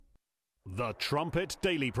The Trumpet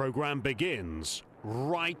Daily program begins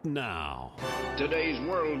right now. Today's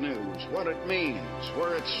world news, what it means,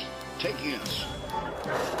 where it's taking us.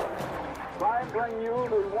 I bring you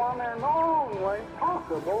the one and only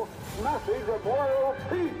possible message of world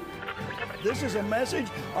peace. This is a message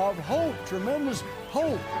of hope, tremendous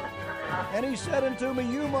hope. And he said unto me,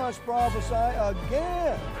 you must prophesy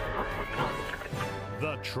again.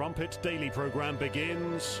 The Trumpet Daily program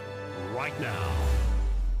begins right now.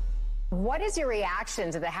 What is your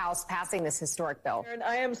reaction to the House passing this historic bill?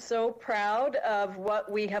 I am so proud of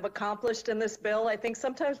what we have accomplished in this bill. I think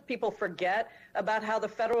sometimes people forget about how the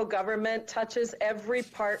federal government touches every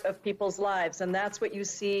part of people's lives, and that's what you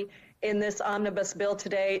see in this omnibus bill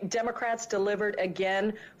today. Democrats delivered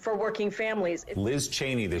again for working families. Liz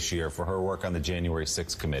Cheney this year for her work on the January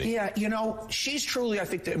 6th committee. Yeah, you know, she's truly, I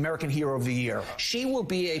think, the American hero of the year. She will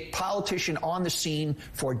be a politician on the scene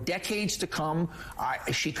for decades to come.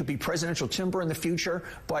 She could be presidential timber in the future,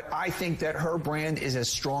 but I think that her brand is as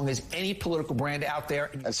strong as any political brand out there.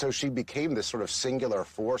 And so she became this sort of singular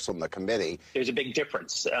force on the committee. There's a big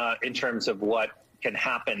difference in terms of what can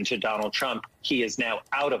happen to Donald Trump. He is now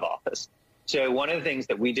out of office. So one of the things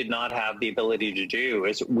that we did not have the ability to do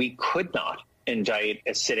is we could not indict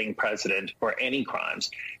a sitting president for any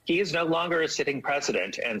crimes. He is no longer a sitting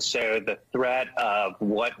president. And so the threat of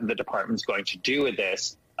what the department's going to do with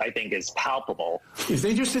this, I think, is palpable. If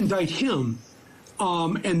they just indict him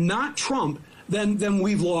and not Trump, then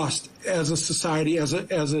we've lost as a society, as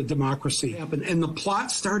a democracy. And the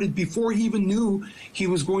plot started before he even knew he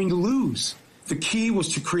was going to lose. The key was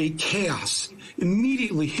to create chaos.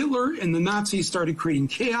 Immediately, Hitler and the Nazis started creating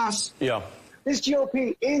chaos. Yeah. This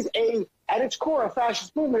GOP is at its core, a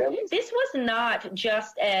fascist movement. This was not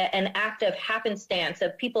just an act of happenstance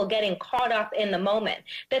of people getting caught up in the moment,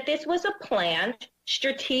 that this was a planned,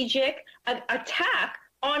 strategic attack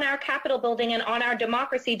on our Capitol building and on our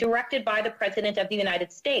democracy directed by the President of the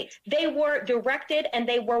United States. They were directed and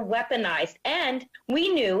they were weaponized. And we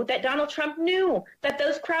knew that Donald Trump knew that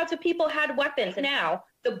those crowds of people had weapons. Now,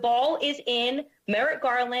 the ball is in Merrick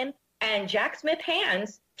Garland and Jack Smith's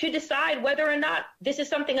hands to decide whether or not this is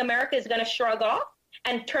something America is going to shrug off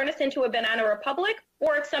and turn us into a banana republic,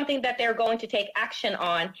 or it's something that they're going to take action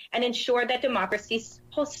on and ensure that democracy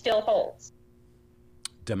still holds.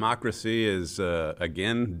 Democracy is,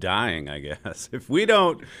 again, dying, I guess. If we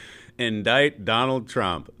don't indict Donald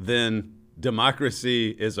Trump, then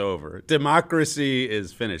democracy is over. Democracy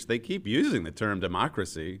is finished. They keep using the term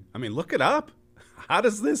democracy. I mean, look it up. What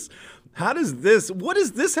does this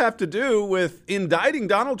have to do with indicting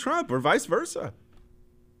Donald Trump or vice versa?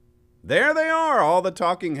 There they are, all the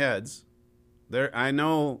talking heads. I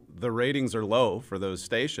know the ratings are low for those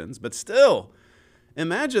stations, but still,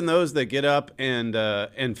 imagine those that get up and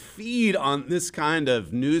feed on this kind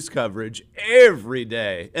of news coverage every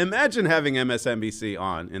day. Imagine having MSNBC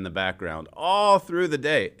on in the background all through the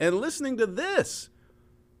day and listening to this.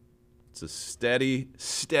 It's a steady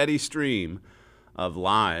stream of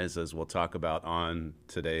lies, as we'll talk about on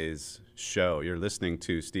today's show. You're listening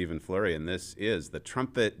to Stephen Flurry, and this is the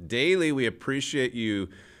Trumpet Daily. We appreciate you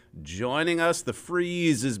joining us. The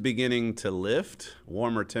freeze is beginning to lift.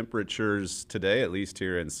 Warmer temperatures today, at least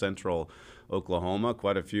here in central Oklahoma.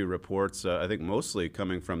 Quite a few reports, I think mostly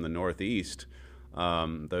coming from the Northeast.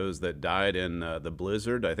 Those that died in the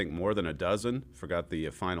blizzard, I think more than a dozen. Forgot the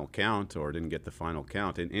final count, or didn't get the final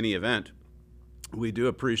count. In any event, we do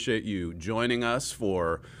appreciate you joining us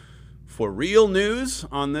for real news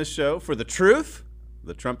on this show, for the truth.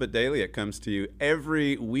 The Trumpet Daily, it comes to you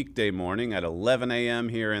every weekday morning at 11 a.m.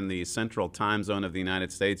 here in the central time zone of the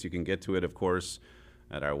United States. You can get to it, of course,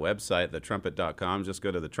 at our website, thetrumpet.com. Just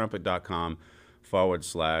go to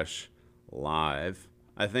thetrumpet.com/live.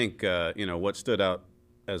 I think, what stood out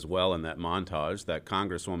as well in that montage, that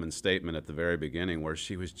Congresswoman's statement at the very beginning where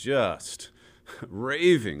she was just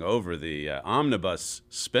raving over the omnibus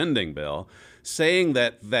spending bill, saying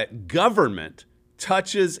that government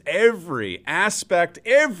touches every aspect,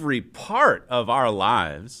 every part of our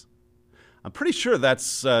lives. I'm pretty sure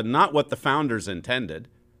that's not what the founders intended,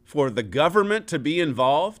 for the government to be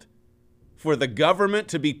involved, for the government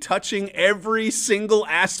to be touching every single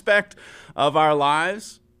aspect of our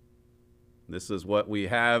lives. This is what we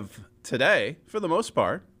have today, for the most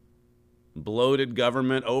part. Bloated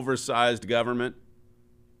government, oversized government,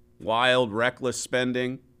 wild, reckless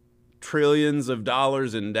spending, trillions of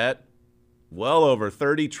dollars in debt. Well over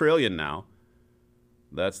 30 trillion now.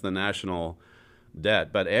 That's the national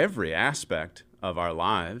debt. But every aspect of our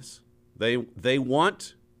lives, they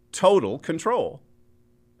want total control.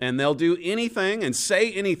 And they'll do anything and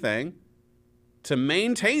say anything to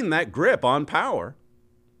maintain that grip on power.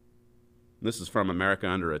 This is from America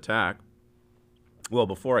Under Attack. Well,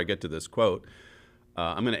 before I get to this quote,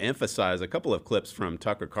 I'm going to emphasize a couple of clips from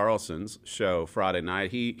Tucker Carlson's show Friday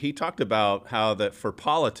night. He talked about how that for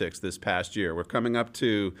politics this past year, we're coming up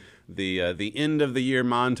to the end of the year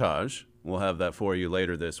montage. We'll have that for you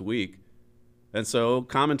later this week. And so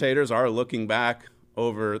commentators are looking back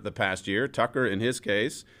over the past year. Tucker, in his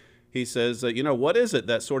case, he says, what is it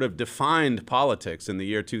that sort of defined politics in the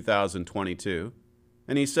year 2022?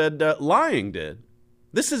 And he said, lying did.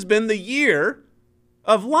 This has been the year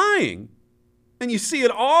of lying. And you see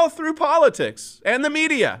it all through politics and the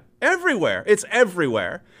media, everywhere. It's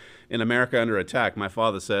everywhere. In America Under Attack, my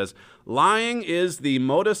father says, lying is the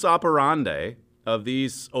modus operandi of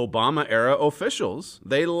these Obama-era officials.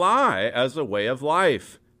 They lie as a way of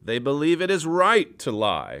life. They believe it is right to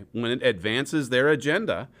lie when it advances their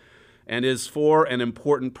agenda and is for an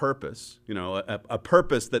important purpose, a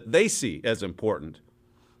purpose that they see as important.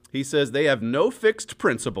 He says they have no fixed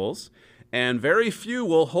principles, and very few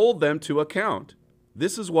will hold them to account.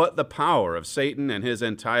 This is what the power of Satan and his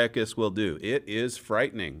Antiochus will do. It is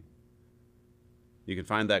frightening. You can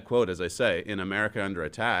find that quote, as I say, in America Under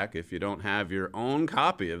Attack if you don't have your own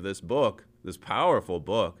copy of this book, this powerful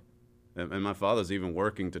book. And my father's even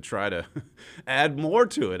working to try to add more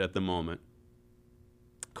to it at the moment.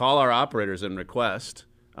 Call our operators and request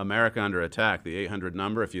America Under Attack, the 800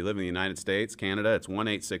 number. If you live in the United States, Canada, it's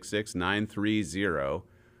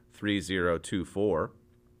 1-866-930-3024.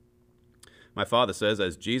 My father says,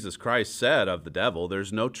 as Jesus Christ said of the devil,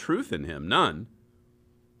 there's no truth in him, none.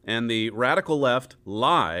 And the radical left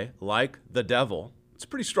lie like the devil. It's a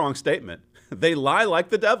pretty strong statement. They lie like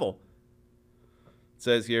the devil. It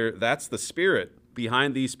says here, that's the spirit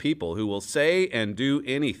behind these people who will say and do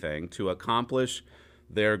anything to accomplish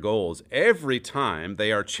their goals. Every time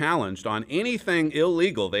they are challenged on anything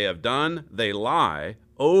illegal they have done, they lie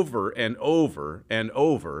over and over and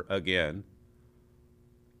over again.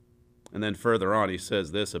 And then further on, he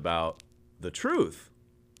says this about the truth.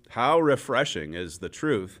 How refreshing is the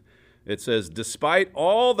truth? It says, despite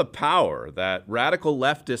all the power that radical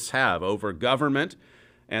leftists have over government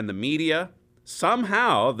and the media,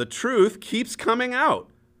 somehow the truth keeps coming out.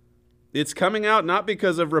 It's coming out not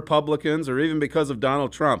because of Republicans or even because of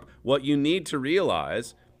Donald Trump. What you need to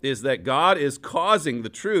realize is that God is causing the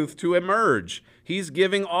truth to emerge. He's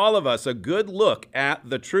giving all of us a good look at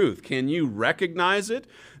the truth. Can you recognize it?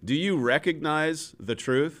 Do you recognize the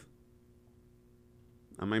truth?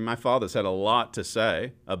 I mean, my father's had a lot to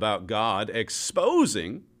say about God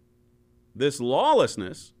exposing this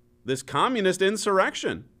lawlessness, this communist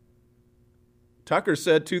insurrection. Tucker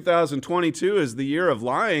said 2022 is the year of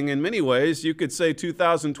lying. In many ways, you could say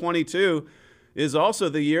 2022 is also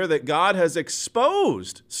the year that God has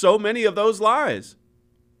exposed so many of those lies.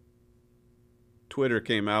 Twitter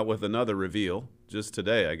came out with another reveal just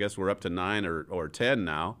today. I guess we're up to 9 or 10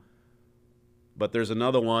 now. But there's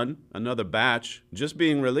another one, another batch just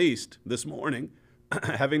being released this morning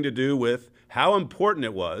having to do with how important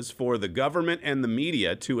it was for the government and the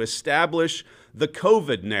media to establish the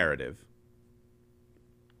COVID narrative.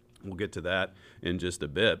 We'll get to that in just a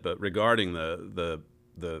bit. But regarding the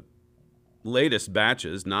latest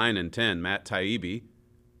batches, 9 and 10, Matt Taibbi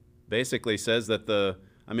basically says that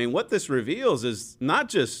what this reveals is not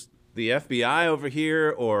just the FBI over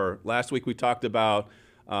here, or last week we talked about,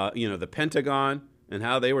 the Pentagon and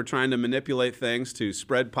how they were trying to manipulate things to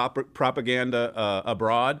spread propaganda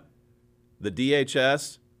abroad, the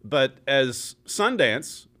DHS. But as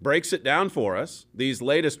Sundance breaks it down for us, these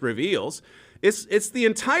latest reveals, it's the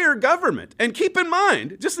entire government. And keep in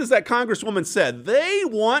mind, just as that Congresswoman said, they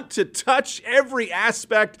want to touch every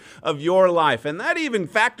aspect of your life. And that even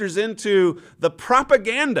factors into the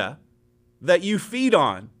propaganda that you feed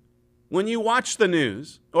on when you watch the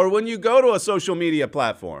news or when you go to a social media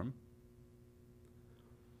platform.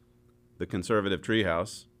 The Conservative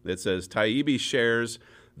Treehouse, it says Taibbi shares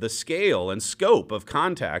the scale and scope of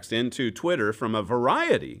contacts into Twitter from a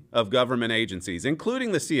variety of government agencies,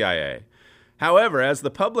 including the CIA. However, as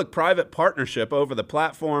the public-private partnership over the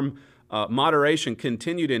platform moderation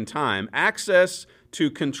continued in time, access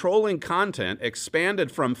to controlling content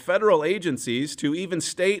expanded from federal agencies to even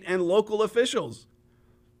state and local officials.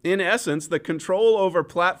 In essence, the control over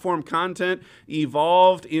platform content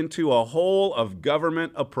evolved into a whole of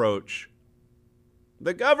government approach.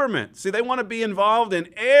 The government, see, they want to be involved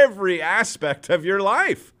in every aspect of your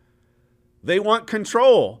life. They want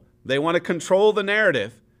control. They want to control the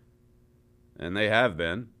narrative. And they have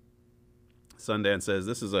been. Sundance says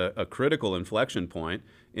this is a critical inflection point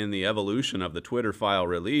in the evolution of the Twitter file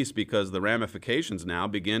release because the ramifications now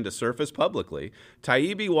begin to surface publicly.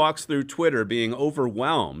 Taibbi walks through Twitter being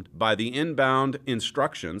overwhelmed by the inbound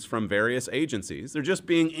instructions from various agencies. They're just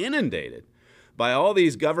being inundated by all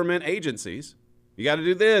these government agencies. You got to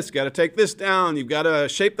do this, got to take this down, you've got to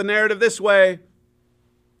shape the narrative this way.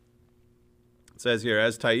 It says here,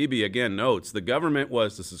 as Taibbi again notes, the government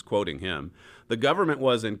was, this is quoting him, the government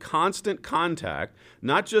was in constant contact,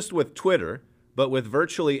 not just with Twitter, but with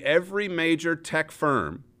virtually every major tech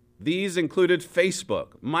firm. These included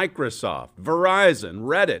Facebook, Microsoft, Verizon,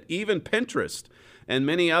 Reddit, even Pinterest, and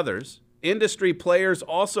many others. Industry players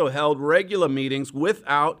also held regular meetings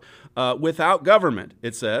without government,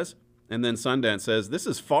 it says. And then Sundance says, this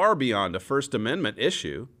is far beyond a First Amendment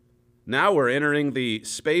issue. Now we're entering the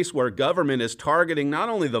space where government is targeting not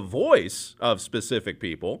only the voice of specific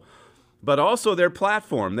people, but also their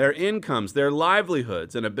platform, their incomes, their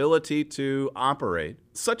livelihoods, and ability to operate.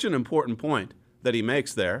 Such an important point that he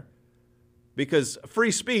makes there. Because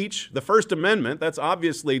free speech, the First Amendment, that's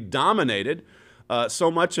obviously dominated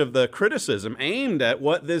so much of the criticism aimed at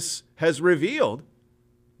what this has revealed.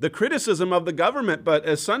 The criticism of the government, but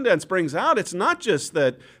as Sundance brings out, it's not just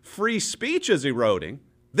that free speech is eroding.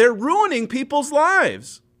 They're ruining people's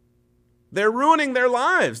lives. They're ruining their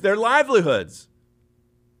lives, their livelihoods.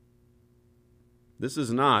 This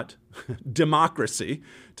is not democracy,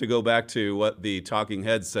 to go back to what the talking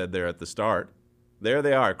heads said there at the start. There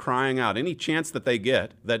they are, crying out any chance that they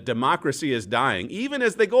get that democracy is dying, even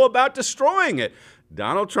as they go about destroying it.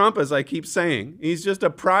 Donald Trump, as I keep saying, he's just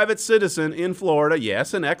a private citizen in Florida.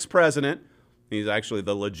 Yes, an ex-president. He's actually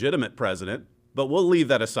the legitimate president, but we'll leave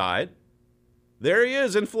that aside. There he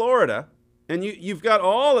is in Florida, and you've got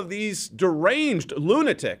all of these deranged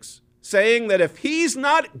lunatics saying that if he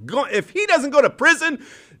doesn't go to prison,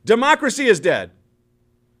 democracy is dead.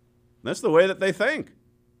 That's the way that they think.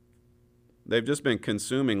 They've just been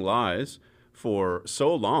consuming lies for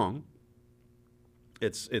so long.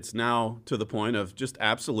 It's now to the point of just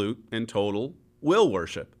absolute and total will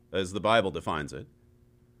worship, as the Bible defines it.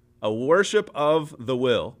 A worship of the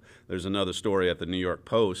will. There's another story at the New York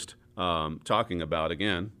Post talking about,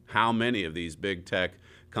 again, how many of these big tech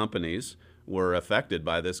companies were affected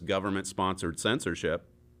by this government-sponsored censorship.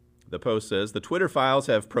 The Post says, the Twitter files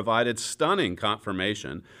have provided stunning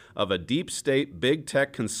confirmation of a deep state big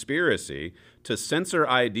tech conspiracy to censor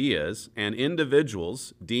ideas and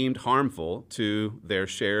individuals deemed harmful to their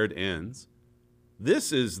shared ends.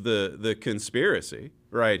 This is the conspiracy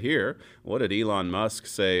right here. What did Elon Musk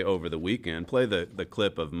say over the weekend? Play the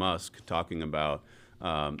clip of Musk talking about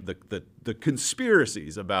the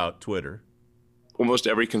conspiracies about Twitter. Almost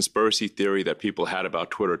every conspiracy theory that people had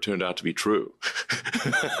about Twitter turned out to be true.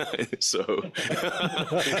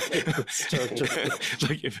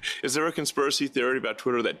 Is there a conspiracy theory about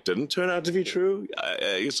Twitter that didn't turn out to be true?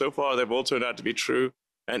 So far, they've all turned out to be true.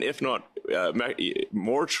 And if not,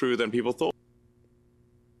 more true than people thought.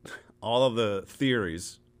 All of the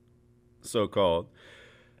theories, so-called,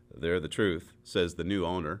 they're the truth, says the new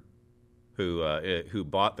owner who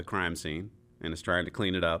bought the crime scene and is trying to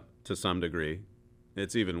clean it up to some degree.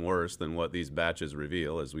 It's even worse than what these batches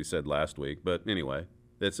reveal, as we said last week. But anyway,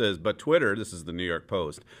 it says, but Twitter, this is the New York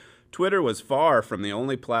Post, Twitter was far from the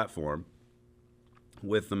only platform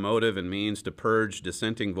with the motive and means to purge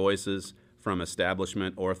dissenting voices from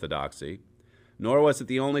establishment orthodoxy, nor was it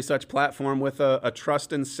the only such platform with a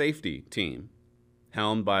trust and safety team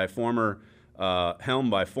helmed by former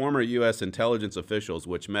U.S. intelligence officials,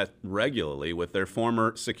 which met regularly with their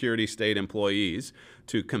former security state employees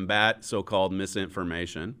to combat so-called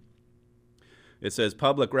misinformation. It says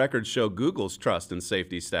public records show Google's trust and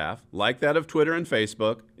safety staff, like that of Twitter and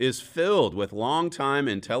Facebook, is filled with longtime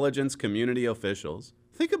intelligence community officials.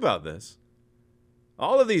 Think about this.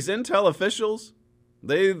 All of these intel officials,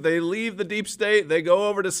 they leave the deep state, they go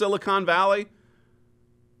over to Silicon Valley.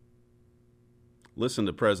 Listen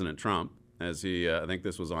to President Trump. As he, I think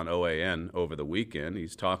this was on OAN over the weekend,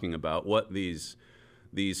 he's talking about what these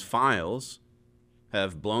files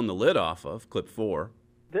have blown the lid off of, clip 4.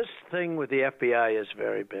 This thing with the FBI is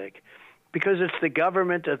very big because it's the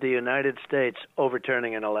government of the United States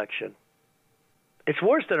overturning an election. It's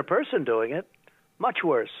worse than a person doing it, much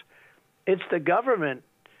worse. It's the government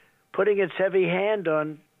putting its heavy hand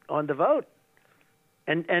on the vote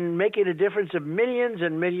and making a difference of millions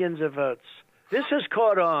and millions of votes. This has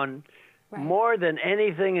caught on more than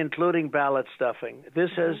anything, including ballot stuffing.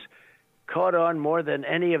 This has caught on more than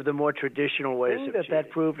any of the more traditional ways of cheating.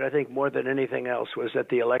 That proved, I think, more than anything else, was that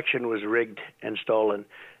the election was rigged and stolen.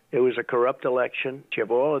 It was a corrupt election. You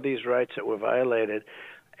have all of these rights that were violated.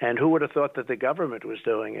 And who would have thought that the government was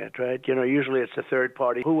doing it, right? You know, usually it's a third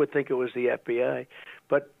party. Who would think it was the FBI?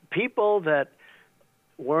 But people that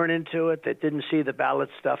weren't into it, that didn't see the ballot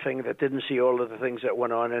stuffing, that didn't see all of the things that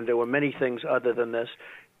went on, and there were many things other than this,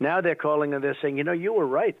 now they're calling and they're saying, you know, you were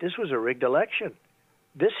right. This was a rigged election.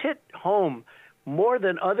 This hit home more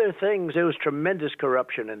than other things. There was tremendous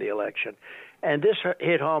corruption in the election. And this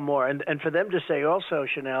hit home more. And for them to say also,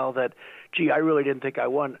 Chanel, that, gee, I really didn't think I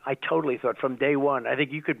won. I totally thought from day one, I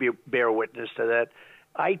think you could bear witness to that.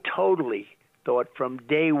 I totally thought from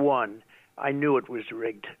day one, I knew it was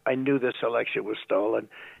rigged. I knew this election was stolen.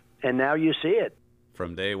 And now you see it.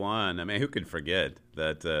 From day one. I mean, who could forget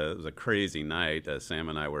that it was a crazy night. Sam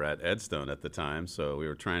and I were at Edstone at the time, so we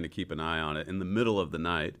were trying to keep an eye on it in the middle of the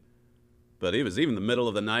night. But it was even the middle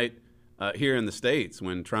of the night here in the States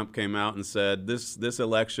when Trump came out and said this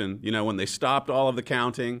election, you know, when they stopped all of the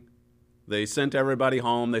counting, they sent everybody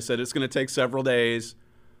home. They said it's going to take several days.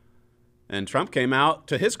 And Trump came out,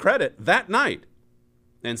 to his credit, that night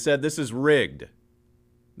and said this is rigged.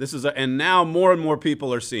 And now more and more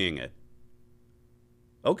people are seeing it.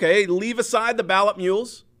 Okay, leave aside the ballot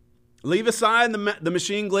mules. Leave aside the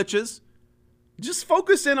machine glitches. Just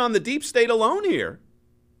focus in on the deep state alone here.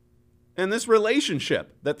 And this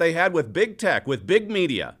relationship that they had with big tech, with big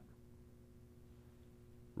media,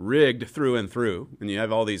 rigged through and through. And you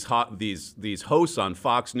have all these hosts on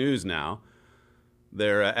Fox News now.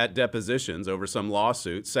 They're at depositions over some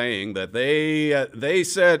lawsuit saying that they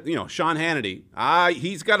said, you know, Sean Hannity,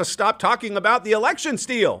 he's got to stop talking about the election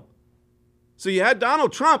steal. So you had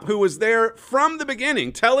Donald Trump, who was there from the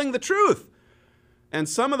beginning, telling the truth. And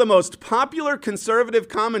some of the most popular conservative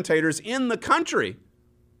commentators in the country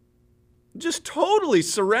just totally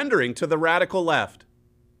surrendering to the radical left.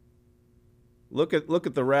 Look at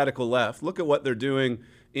the radical left. Look at what they're doing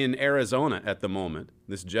in Arizona at the moment.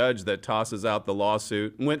 This judge that tosses out the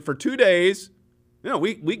lawsuit went for 2 days. You know,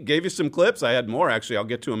 we gave you some clips. I had more, actually. I'll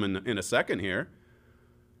get to them in a second here.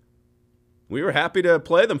 We were happy to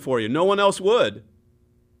play them for you. No one else would.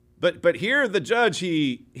 But here the judge,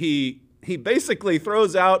 he basically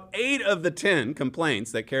throws out 8 of the 10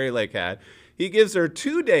 complaints that Kari Lake had. He gives her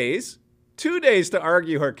 2 days to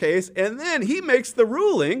argue her case, and then he makes the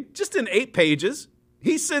ruling just in 8 pages.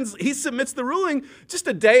 He submits the ruling just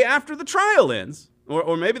a day after the trial ends,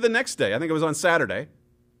 or maybe the next day. I think it was on Saturday.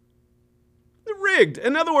 Rigged.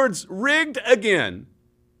 In other words, rigged again.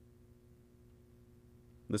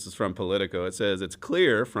 This is from Politico. It says, it's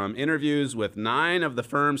clear from interviews with 9 of the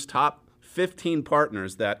firm's top 15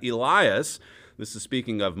 partners that Elias, this is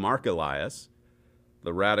speaking of Mark Elias,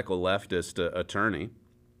 the radical leftist attorney,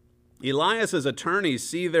 Elias's attorneys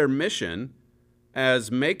see their mission as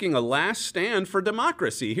making a last stand for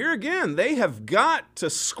democracy. Here again, they have got to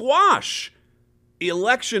squash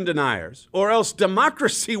election deniers, or else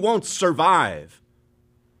democracy won't survive.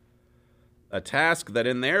 A task that,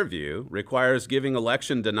 in their view, requires giving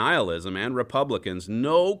election denialism and Republicans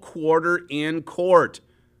no quarter in court.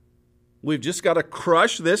 We've just got to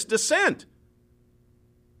crush this dissent.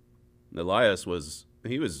 Elias was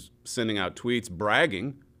sending out tweets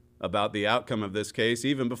bragging about the outcome of this case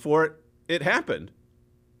even before it happened.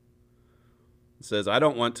 It says, I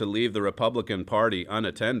don't want to leave the Republican Party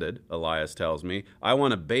unattended, Elias tells me. I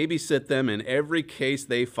want to babysit them in every case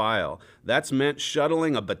they file. That's meant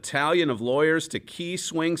shuttling a battalion of lawyers to key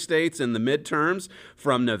swing states in the midterms,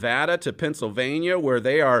 from Nevada to Pennsylvania, where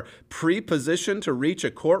they are pre-positioned to reach a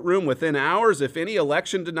courtroom within hours if any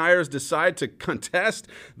election deniers decide to contest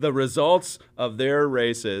the results of their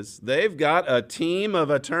races. They've got a team of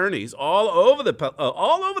attorneys all over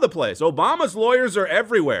the place. Obama's lawyers are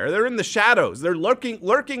everywhere. They're in the shadows. They're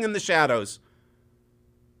lurking in the shadows,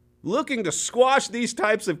 looking to squash these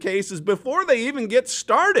types of cases before they even get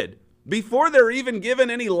started, before they're even given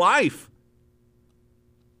any life.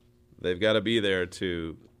 They've got to be there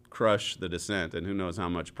to crush the dissent, and who knows how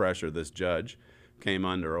much pressure this judge came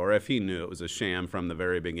under, or if he knew it was a sham from the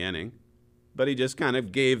very beginning. But he just kind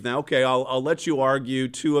of gave them, okay, I'll let you argue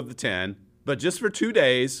 2 of the 10, but just for 2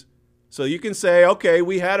 days, so you can say, okay,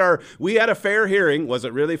 we had a fair hearing. Was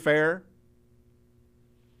it really fair?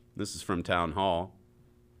 This is from Town Hall.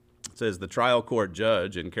 It says the trial court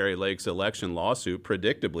judge in Kari Lake's election lawsuit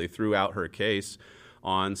predictably threw out her case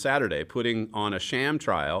on Saturday, putting on a sham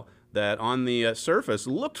trial that on the surface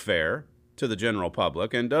looked fair to the general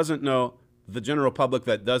public and the general public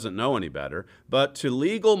that doesn't know any better, but to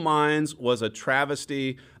legal minds was a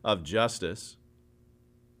travesty of justice.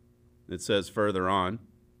 It says further on,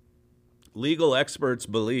 legal experts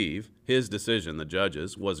believe his decision, the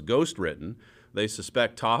judges, was ghost-written. They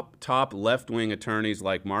suspect top left-wing attorneys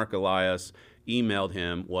like Mark Elias emailed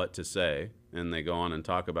him what to say. and they go on and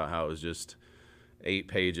talk about how it was just 8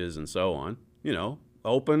 pages and so on. You know,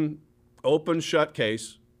 open, shut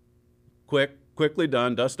case, quickly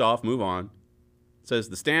done, dust off, move on. It says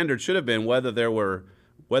the standard should have been whether there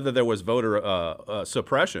was voter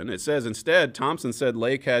suppression. It says instead, Thompson said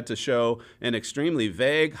Lake had to show an extremely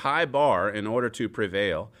vague, high bar in order to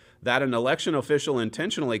prevail, that an election official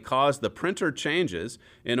intentionally caused the printer changes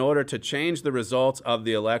in order to change the results of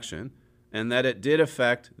the election, and that it did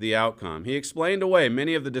affect the outcome. He explained away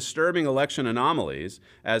many of the disturbing election anomalies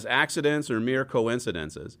as accidents or mere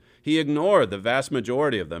coincidences. He ignored the vast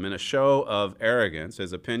majority of them in a show of arrogance.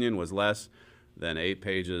 His opinion was less than 8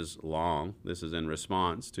 pages long. This is in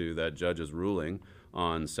response to that judge's ruling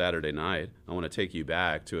on Saturday night. I want to take you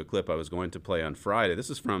back to a clip I was going to play on Friday. This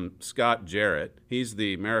is from Scott Jarrett. He's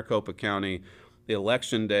the Maricopa County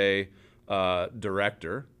Election Day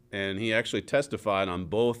director, and he actually testified on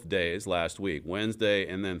both days last week, Wednesday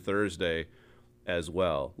and then Thursday as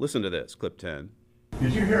well. Listen to this, clip 10.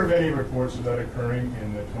 Did you hear of any reports of that occurring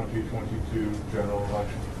in the 2022 general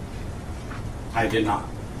election? I did not.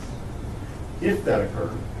 If that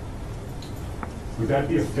occurred, would that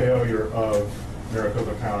be a failure of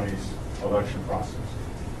Maricopa County's election process?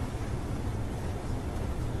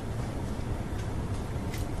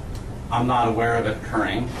 I'm not aware of it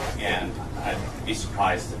occurring, and I'd be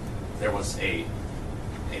surprised if there was a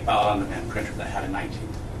ballot on the printer that had a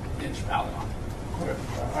 19-inch ballot on it.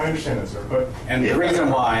 I understand that, sir, but... And the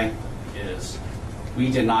reason why is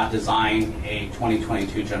we did not design a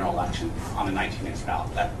 2022 general election on a 19-inch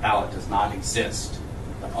ballot. That ballot does not exist.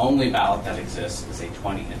 The only ballot that exists is a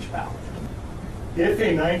 20-inch ballot. If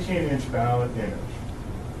a 19-inch ballot image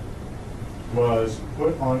was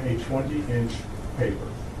put on a 20-inch paper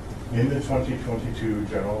in the 2022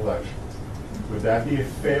 general election, would that be a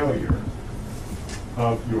failure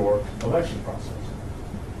of your election process?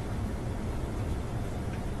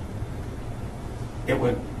 It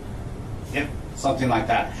would, if something like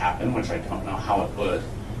that happened, which I don't know how it would,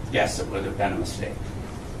 yes, it would have been a mistake.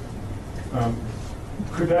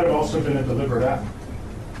 Could that have also been a deliberate act?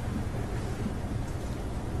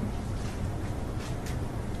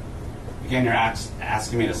 Again, you're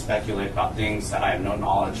asking me to speculate about things that I have no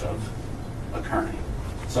knowledge of occurring.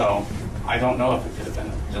 So I don't know if it could have been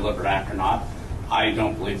a deliberate act or not. I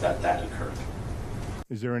don't believe that that occurred.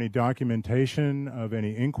 Is there any documentation of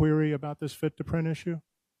any inquiry about this fit-to-print issue?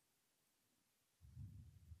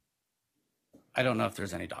 I don't know if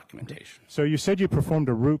there's any documentation. So you said you performed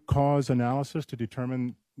a root cause analysis to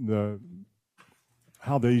determine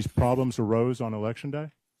how these problems arose on Election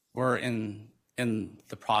Day? We're in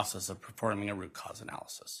the process of performing a root cause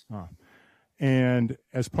analysis. And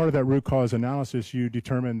as part of that root cause analysis, you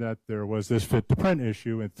determined that there was this fit-to-print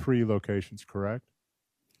issue in 3 locations, correct?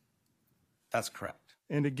 That's correct.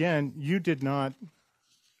 And again, you did not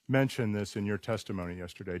mention this in your testimony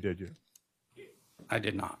yesterday, did you? I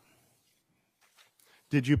did not.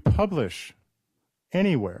 Did you publish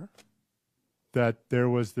anywhere that there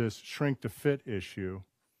was this shrink-to-fit issue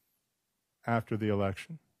after the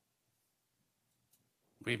election?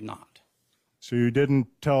 We've not. So you didn't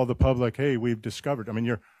tell the public, hey, we've discovered. I mean,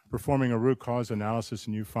 you're performing a root cause analysis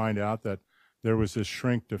and you find out that there was this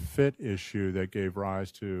shrink-to-fit issue that gave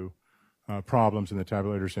rise to problems in the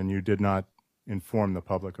tabulators, and you did not inform the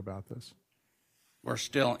public about this. We're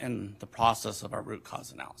still in the process of our root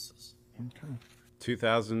cause analysis. Okay.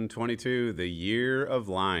 2022, the year of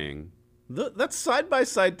lying. That's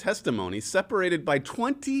side-by-side testimony separated by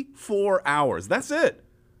 24 hours. That's it.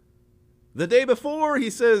 The day before, he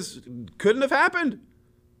says, couldn't have happened.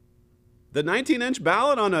 The 19-inch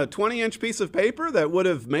ballot on a 20-inch piece of paper that would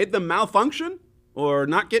have made them malfunction or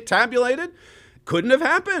not get tabulated couldn't have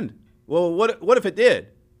happened. Well, what if it did?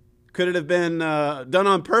 Could it have been done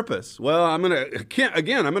on purpose? Well, I'm going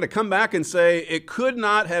to come back and say it could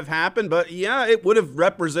not have happened, but yeah, it would have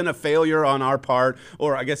represented a failure on our part,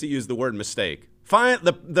 or I guess he used the word mistake.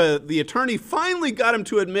 The attorney finally got him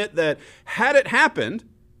to admit that had it happened,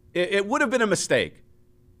 it would have been a mistake.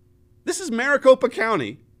 This is Maricopa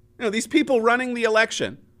County. You know, these people running the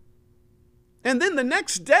election. And then the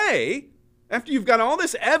next day, after you've got all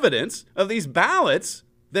this evidence of these ballots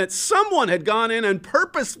that someone had gone in and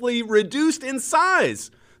purposefully reduced in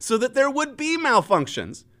size so that there would be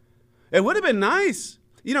malfunctions. It would have been nice.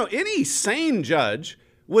 You know, any sane judge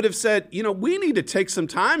would have said, you know, we need to take some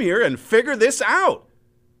time here and figure this out.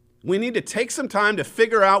 We need to take some time to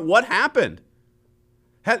figure out what happened.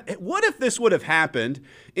 What if this would have happened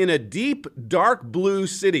in a deep, dark blue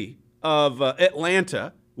city of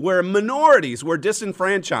Atlanta where minorities were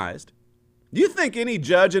disenfranchised? Do you think any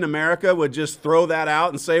judge in America would just throw that out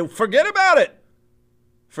and say, forget about it?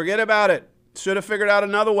 Forget about it. Should have figured out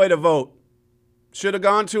another way to vote. Should have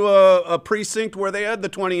gone to a precinct where they had the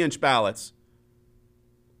 20-inch ballots.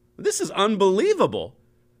 This is unbelievable.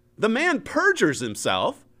 The man perjures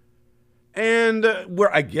himself, and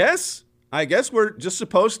I guess we're just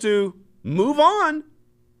supposed to move on.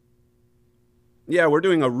 Yeah, we're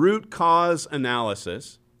doing a root cause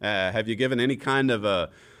analysis. Have you given any kind of a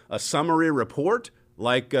summary report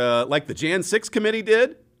like the Jan 6 committee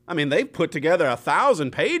did? I mean, they've put together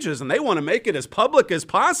 1,000 pages, and they want to make it as public as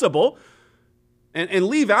possible and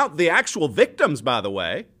leave out the actual victims, by the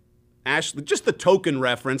way. Ashley, just the token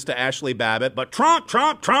reference to Ashley Babbitt, but Trump,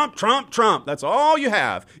 Trump, Trump, Trump, Trump. That's all you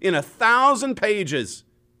have in 1,000 pages.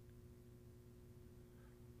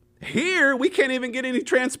 Here, we can't even get any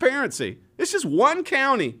transparency. It's just one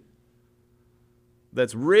county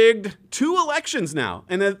that's rigged 2 elections now,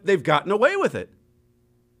 and they've gotten away with it.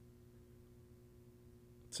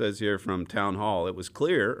 It says here from Town Hall, it was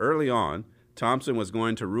clear early on Thompson was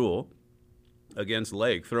going to rule against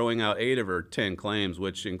Lake, throwing out 8 of her 10 claims,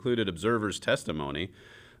 which included observers' testimony,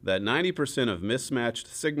 that 90% of mismatched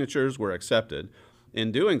signatures were accepted.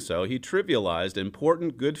 In doing so, he trivialized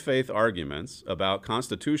important good faith arguments about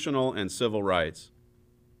constitutional and civil rights.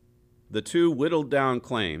 The 2 whittled down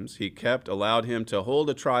claims he kept allowed him to hold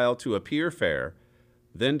a trial to appear fair,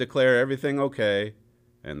 then declare everything okay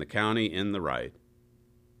and the county in the right.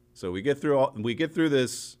 So we get through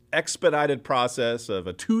this expedited process of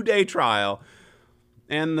a 2-day trial,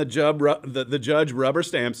 and the judge rubber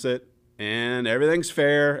stamps it, and everything's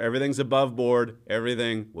fair, everything's above board,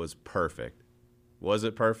 everything was perfect. Was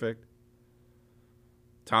it perfect?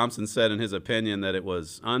 Thompson said in his opinion that it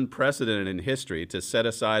was unprecedented in history to set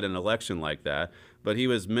aside an election like that, but he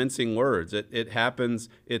was mincing words. It's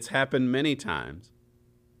happened many times.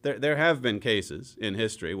 There have been cases in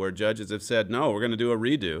history where judges have said, no, we're going to do a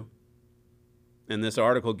redo. And this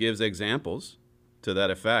article gives examples to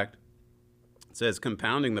that effect. It says,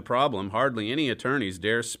 compounding the problem, hardly any attorneys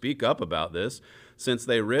dare speak up about this since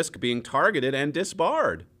they risk being targeted and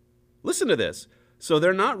disbarred. Listen to this. So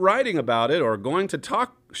they're not writing about it or going to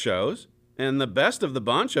talk shows, and the best of the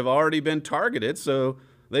bunch have already been targeted, so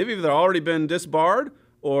they've either already been disbarred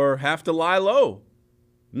or have to lie low.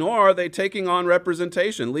 Nor are they taking on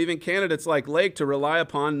representation, leaving candidates like Lake to rely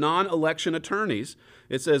upon non-election attorneys.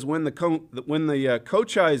 It says when the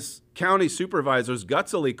Cochise County supervisors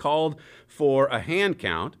gutsily called for a hand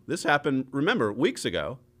count, this happened, remember, weeks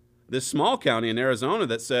ago, this small county in Arizona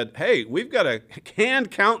that said, hey, we've got to hand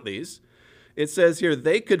count these. It says here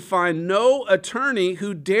they could find no attorney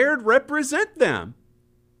who dared represent them.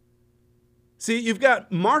 See, you've got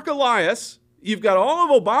Mark Elias, you've got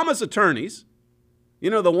all of Obama's attorneys,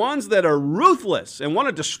 the ones that are ruthless and want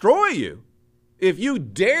to destroy you if you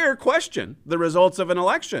dare question the results of an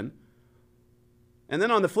election. And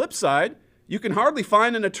then on the flip side, you can hardly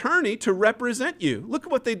find an attorney to represent you. Look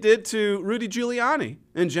at what they did to Rudy Giuliani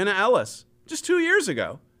and Jenna Ellis just 2 years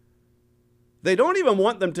ago. They don't even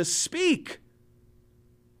want them to speak.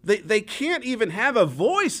 They can't even have a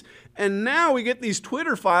voice. And now we get these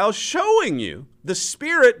Twitter files showing you the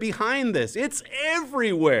spirit behind this. It's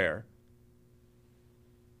everywhere.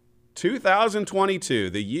 2022,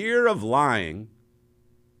 the year of lying,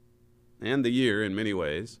 and the year, in many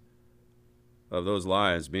ways, of those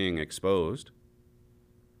lies being exposed.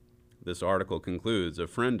 This article concludes, a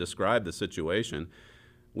friend described the situation.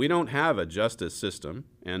 We don't have a justice system,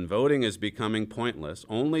 and voting is becoming pointless.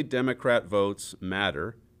 Only Democrat votes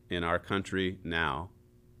matter in our country now.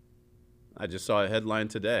 I just saw a headline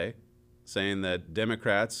today saying that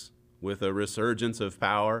Democrats, with a resurgence of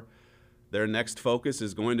power, their next focus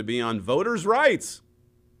is going to be on voters' rights.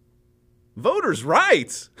 Voters'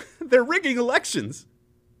 rights? They're rigging elections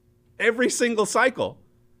every single cycle.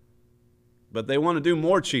 But they want to do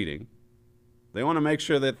more cheating. They want to make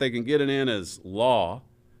sure that they can get it in as law.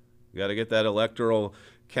 You got to get that Electoral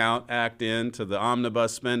Count Act into the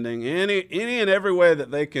omnibus spending, any and every way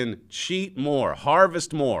that they can cheat more,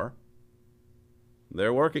 harvest more.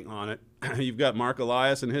 They're working on it. You've got Mark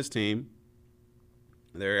Elias and his team.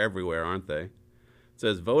 They're everywhere, aren't they? It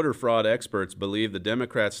says voter fraud experts believe the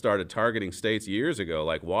Democrats started targeting states years ago,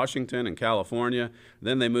 like Washington and California.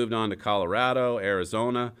 Then they moved on to Colorado,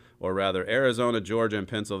 Arizona, or rather Arizona, Georgia, and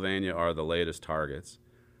Pennsylvania are the latest targets.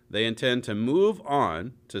 They intend to move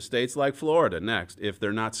on to states like Florida next if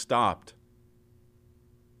they're not stopped.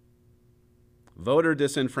 Voter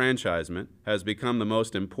disenfranchisement has become the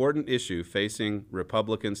most important issue facing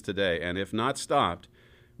Republicans today, and if not stopped,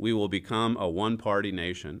 we will become a one-party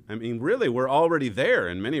nation. I mean, really, we're already there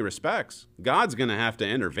in many respects. God's going to have to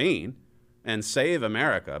intervene and save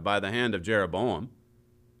America by the hand of Jeroboam,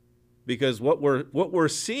 because what we're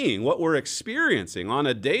seeing, what we're experiencing on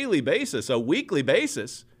a daily basis, a weekly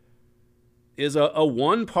basis, is a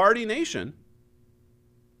one-party nation.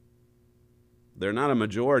 They're not a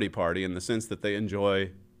majority party in the sense that they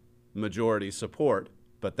enjoy majority support,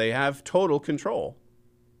 but they have total control.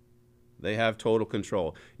 They have total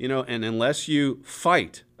control. You know, and unless you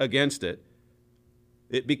fight against it,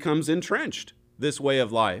 it becomes entrenched, this way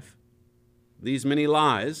of life. These many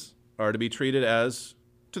lies are to be treated as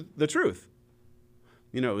the truth.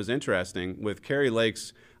 You know, it was interesting with Kari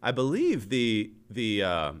Lake's, I believe the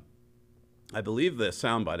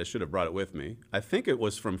soundbite, I should have brought it with me. I think it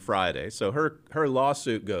was from Friday. So her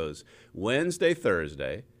lawsuit goes Wednesday,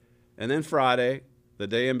 Thursday, and then Friday, the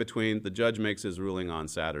day in between, the judge makes his ruling on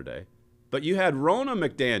Saturday. But you had Ronna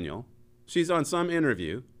McDaniel, she's on some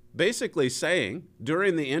interview, basically saying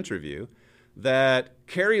during the interview that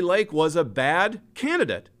Kari Lake was a bad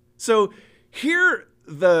candidate. So here,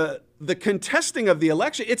 the contesting of the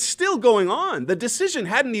election, it's still going on. The decision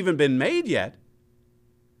hadn't even been made yet.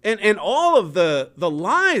 And all of the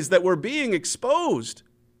lies that were being exposed.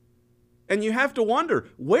 And you have to wonder,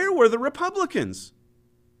 where were the Republicans?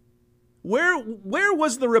 Where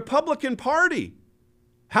was the Republican Party?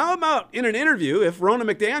 How about in an interview if Ronna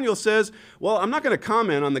McDaniel says, well, I'm not going to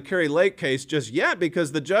comment on the Kari Lake case just yet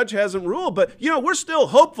because the judge hasn't ruled, but you know, we're still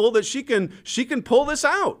hopeful that she can pull this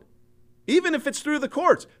out, even if it's through the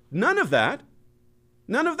courts. None of that.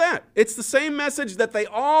 None of that. It's the same message that they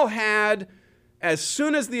all had as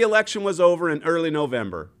soon as the election was over in early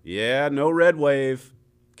November. Yeah, no red wave.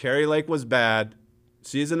 Kari Lake was bad.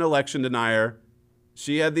 She's an election denier.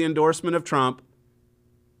 She had the endorsement of Trump.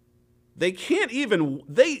 They can't even,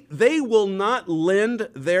 they will not lend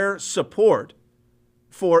their support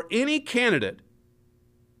for any candidate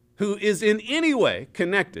who is in any way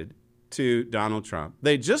connected to Donald Trump.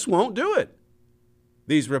 They just won't do it.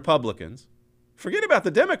 These Republicans. Forget about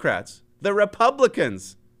the Democrats. The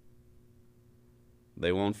Republicans.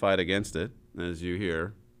 They won't fight against it, as you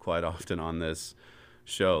hear quite often on this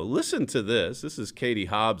show. Listen to this. This is Katie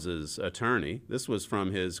Hobbs's attorney. This was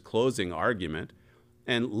from his closing argument.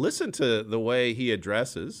 And listen to the way he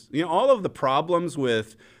addresses, you know, all of the problems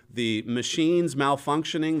with the machines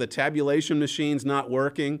malfunctioning, the tabulation machines not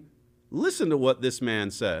working. Listen to what this man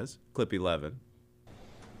says. Clip 11.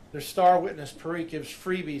 Their star witness, Parikh, gives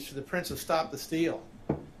freebies to the Prince of Stop the Steal.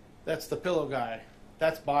 That's the pillow guy.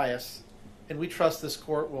 That's bias. And we trust this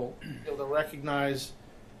court will be able to recognize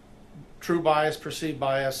true bias, perceived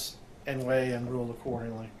bias, and weigh and rule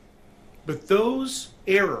accordingly. But those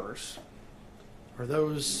errors, or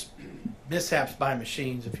those mishaps by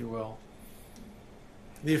machines, if you will,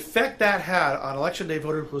 the effect that had on Election Day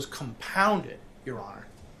voters was compounded, Your Honor,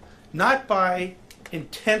 not by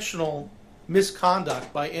intentional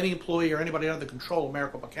misconduct by any employee or anybody under the control of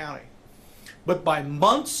Maricopa County, but by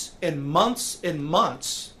months and months and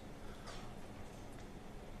months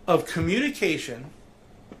of communication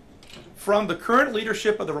from the current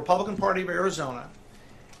leadership of the Republican Party of Arizona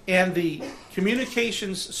and the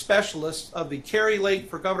communications specialists of the Kari Lake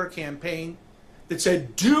for Governor campaign that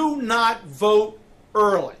said, do not vote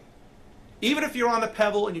early. Even if you're on the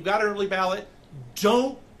Pebble and you've got an early ballot,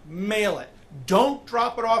 don't mail it. Don't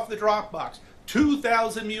drop it off the drop box.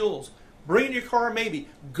 2,000 mules. Bring your car maybe.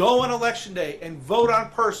 Go on Election Day and vote on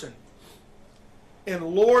person. And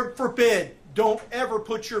Lord forbid, don't ever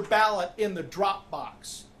put your ballot in the drop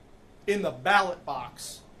box, in the ballot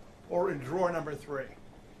box, or in drawer number 3.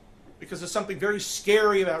 Because there's something very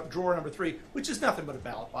scary about drawer number 3, which is nothing but a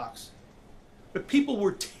ballot box. But people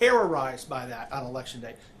were terrorized by that on Election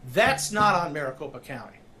Day. That's not on Maricopa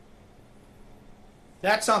County.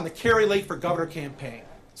 That's on the Kari Lake for Governor campaign.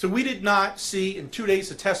 So we did not see in 2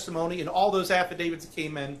 days of testimony and all those affidavits that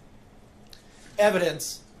came in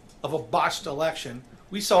evidence of a botched election.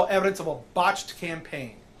 We saw evidence of a botched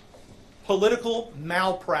campaign. Political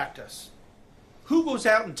malpractice. Who goes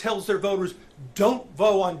out and tells their voters, don't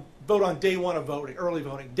vote on day 1 of voting, early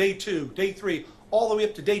voting, day 2, day 3, all the way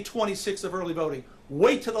up to day 26 of early voting.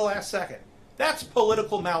 Wait till the last second. That's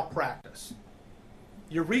political malpractice.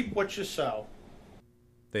 You reap what you sow.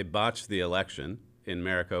 They botched the election in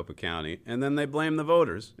Maricopa County, and then they blame the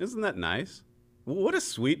voters. Isn't that nice? What a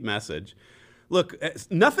sweet message. Look,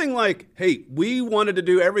 nothing like, hey, we wanted to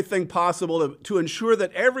do everything possible to ensure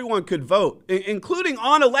that everyone could vote, including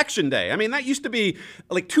on Election Day. I mean, that used to be,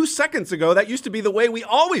 like 2 seconds ago, that used to be the way we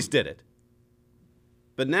always did it.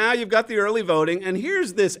 But now you've got the early voting, and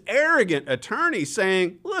here's this arrogant attorney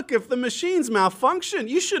saying, look, if the machines malfunction,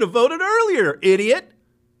 you should have voted earlier, idiot.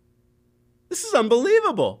 This is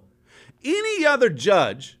unbelievable. Any other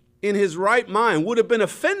judge in his right mind would have been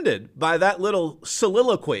offended by that little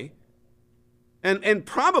soliloquy and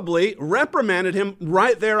probably reprimanded him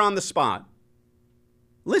right there on the spot.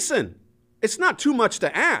 Listen, it's not too much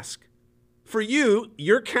to ask for you,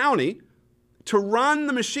 your county, to run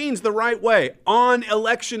the machines the right way on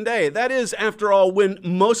election day. That is, after all, when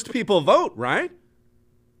most people vote, right?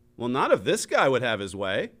 Well, not if this guy would have his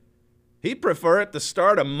way. He'd prefer it to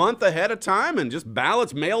start a month ahead of time and just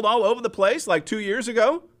ballots mailed all over the place like 2 years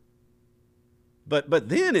ago. But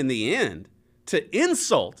then in the end, to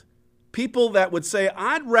insult people that would say,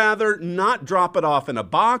 I'd rather not drop it off in a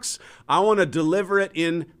box. I want to deliver it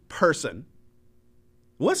in person.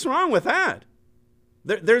 What's wrong with that?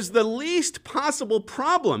 There's the least possible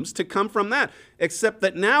problems to come from that, except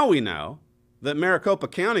that now we know that Maricopa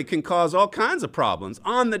County can cause all kinds of problems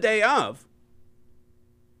on the day of.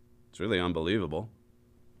 It's really unbelievable.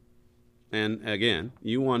 And again,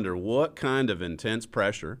 you wonder what kind of intense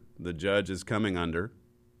pressure the judge is coming under.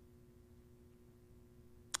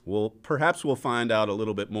 Well, perhaps we'll find out a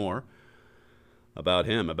little bit more about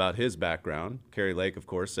him, about his background. Kari Lake, of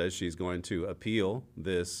course, says she's going to appeal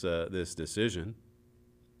this decision.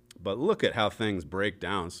 But look at how things break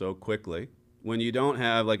down so quickly. When you don't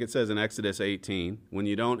have, like it says in Exodus 18, when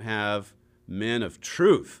you don't have men of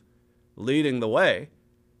truth leading the way,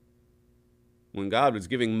 when God was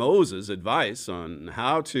giving Moses advice on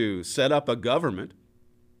how to set up a government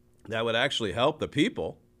that would actually help the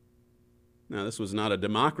people. Now, this was not a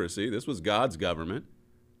democracy. This was God's government.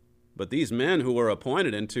 But these men who were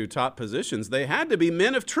appointed into top positions, they had to be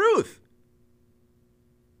men of truth.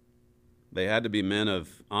 They had to be men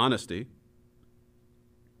of honesty,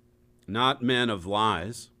 not men of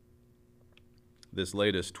lies. This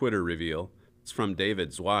latest Twitter reveal, it's from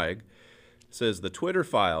David Zweig, says the Twitter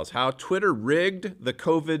files, how Twitter rigged the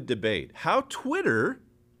COVID debate. How Twitter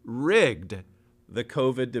rigged the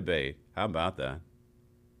COVID debate. How about that?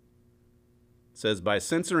 It says by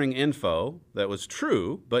censoring info that was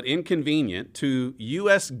true but inconvenient to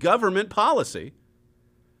U.S. government policy,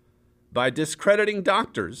 by discrediting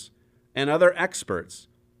doctors and other experts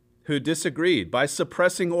who disagreed, by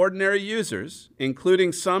suppressing ordinary users,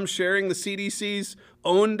 including some sharing the CDC's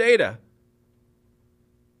own data.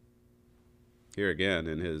 Here again,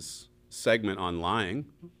 in his segment on lying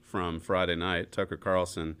from Friday night, Tucker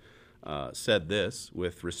Carlson said this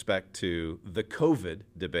with respect to the COVID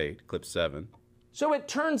debate, clip 7. So it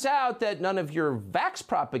turns out that none of your vax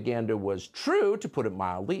propaganda was true, to put it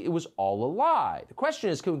mildly. It was all a lie. The question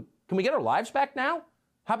is, can we get our lives back now?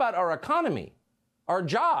 How about our economy, our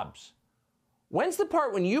jobs? When's the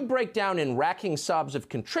part when you break down in racking sobs of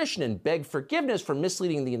contrition and beg forgiveness for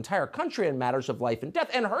misleading the entire country on matters of life and death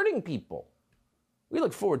and hurting people? We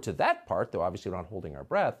look forward to that part, though obviously we're not holding our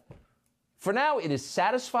breath. For now, it is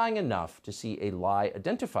satisfying enough to see a lie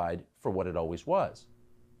identified for what it always was.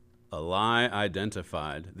 A lie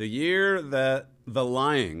identified. The year that the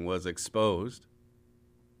lying was exposed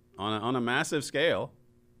on a massive scale,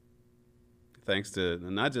 thanks to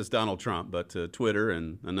not just Donald Trump, but to Twitter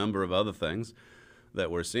and a number of other things that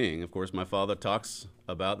we're seeing. Of course, my father talks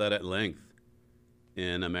about that at length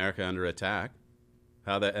in America Under Attack.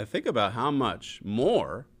 Think about how much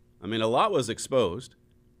more, a lot was exposed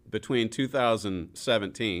between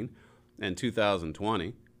 2017 and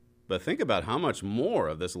 2020, but think about how much more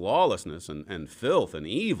of this lawlessness and filth and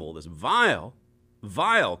evil, this vile,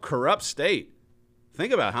 corrupt state.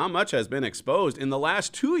 Think about how much has been exposed in the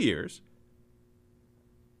last 2 years.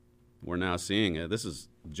 We're now seeing it. This is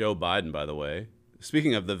Joe Biden, by the way.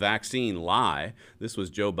 Speaking of the vaccine lie, this was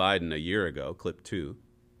Joe Biden a year ago, clip 2.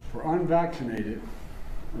 For unvaccinated,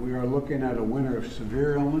 we are looking at a winter of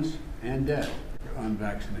severe illness and death for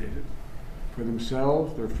unvaccinated. For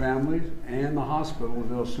themselves, their families, and the hospitals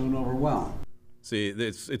they'll soon overwhelm. See,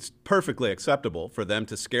 it's perfectly acceptable for them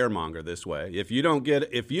to scaremonger this way. If you don't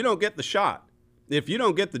get the shot, if you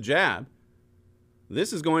don't get the jab,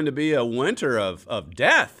 this is going to be a winter of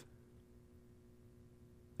death.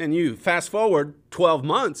 And you fast forward 12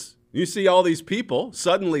 months, you see all these people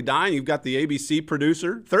suddenly dying. You've got the ABC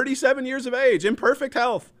producer, 37 years of age, in perfect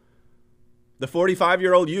health. The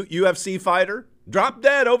 45-year-old UFC fighter dropped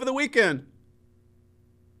dead over the weekend.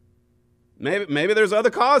 Maybe there's other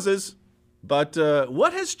causes, but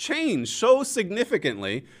what has changed so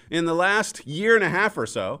significantly in the last year and a half or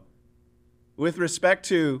so with respect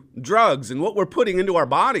to drugs and what we're putting into our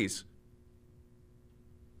bodies?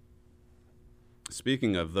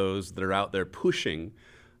 Speaking of those that are out there pushing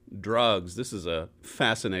drugs, this is a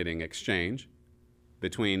fascinating exchange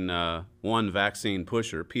between one vaccine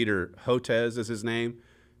pusher. Peter Hotez is his name.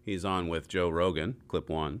 He's on with Joe Rogan, clip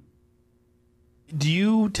 1. Do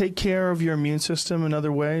you take care of your immune system in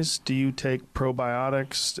other ways? Do you take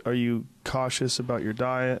probiotics? Are you cautious about your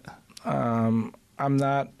diet? I'm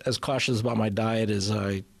not as cautious about my diet as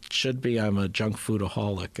I should be. I'm a junk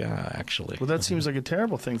foodaholic, actually. Well, that seems like a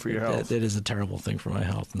terrible thing for your health. It is a terrible thing for my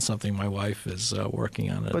health, and something my wife is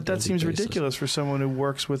working on. But that seems ridiculous for someone who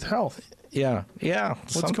works with health. Yeah.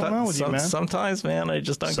 What's going on with you, man? Sometimes, man, I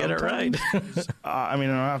just don't get it right. I mean,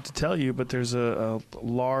 I don't have to tell you, but there's a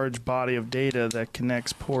large body of data that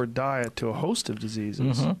connects poor diet to a host of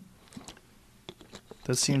diseases. Mm-hmm.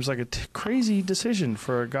 That seems like a crazy decision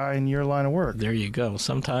for a guy in your line of work. There you go.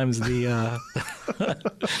 Sometimes it's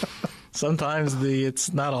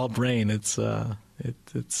not all brain. It's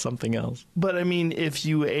something else. But I mean, if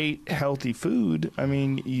you ate healthy food, I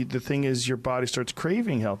mean, the thing is, your body starts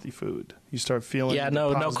craving healthy food. You start feeling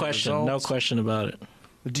no question, results. No question about it.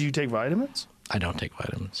 Do you take vitamins? I don't take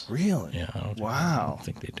vitamins. Really? Yeah. I don't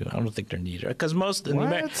think they do. I don't think they're needed because most in the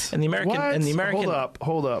American.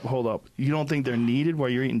 Hold up. You don't think they're needed while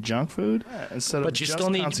you're eating junk food? But you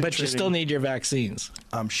still need your vaccines.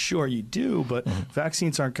 I'm sure you do, but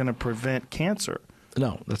vaccines aren't going to prevent cancer.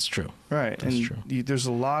 No, that's true. Right. That's true. There's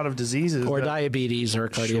a lot of diseases. Or diabetes or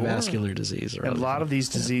cardiovascular disease. And a lot of these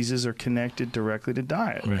diseases are connected directly to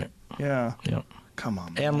diet. Right. Yeah. Yeah. Come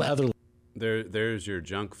on. And other. There's your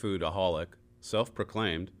junk foodaholic,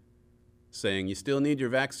 self-proclaimed, saying you still need your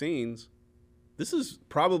vaccines. This is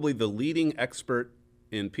probably the leading expert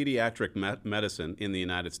in pediatric medicine in the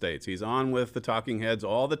United States. He's on with the talking heads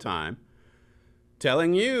all the time,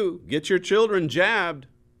 telling you, get your children jabbed.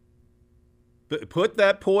 Put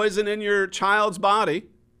that poison in your child's body.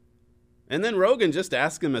 And then Rogan just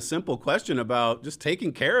asked him a simple question about just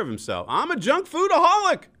taking care of himself. I'm a junk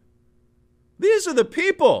foodaholic. These are the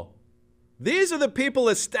people. These are the people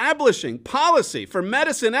establishing policy for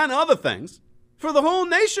medicine and other things for the whole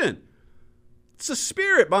nation. It's the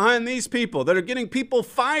spirit behind these people that are getting people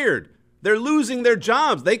fired. They're losing their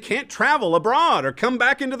jobs. They can't travel abroad or come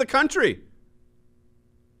back into the country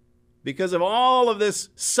because of all of this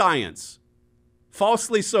science.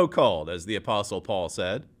 Falsely so-called, as the Apostle Paul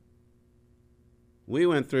said. We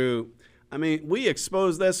went through, we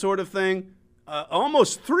exposed that sort of thing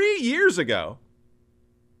almost 3 years ago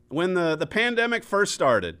when the pandemic first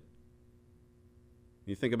started.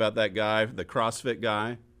 You think about that guy, the CrossFit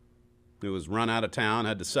guy, who was run out of town,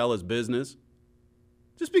 had to sell his business,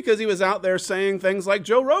 just because he was out there saying things like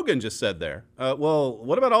Joe Rogan just said there. Well,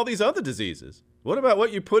 what about all these other diseases? What about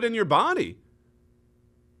what you put in your body?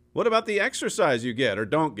 What about the exercise you get or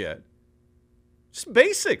don't get? Just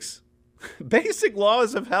basics. Basic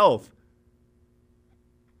laws of health.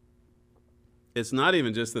 It's not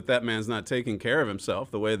even just that man's not taking care of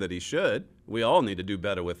himself the way that he should. We all need to do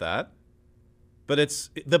better with that. But it's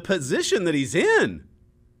the position that he's in.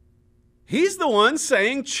 He's the one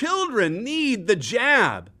saying children need the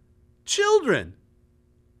jab. Children.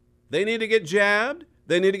 They need to get jabbed.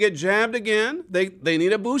 They need to get jabbed again. They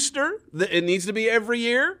need a booster. It needs to be every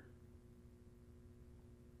year.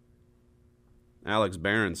 Alex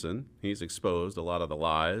Berenson, he's exposed a lot of the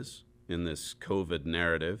lies in this COVID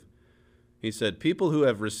narrative. He said people who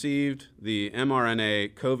have received the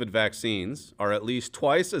mRNA COVID vaccines are at least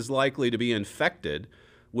twice as likely to be infected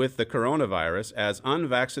with the coronavirus as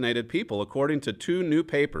unvaccinated people, according to 2 new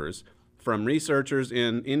papers from researchers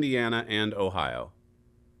in Indiana and Ohio.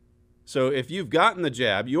 So if you've gotten the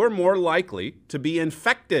jab, you're more likely to be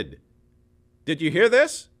infected. Did you hear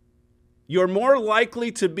this? You're more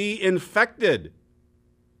likely to be infected.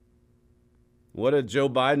 What did Joe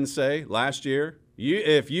Biden say last year?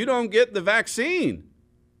 If you don't get the vaccine,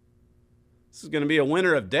 this is going to be a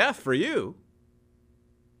winter of death for you.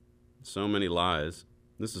 So many lies.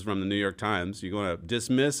 This is from the New York Times. You're going to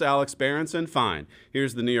dismiss Alex Berenson? Fine.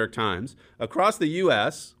 Here's the New York Times. Across the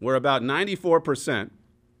U.S., where about 94%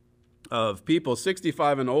 of people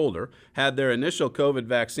 65 and older had their initial COVID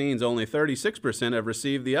vaccines, only 36% have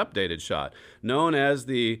received the updated shot, known as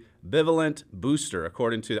the bivalent booster,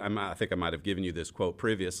 according to, I think I might have given you this quote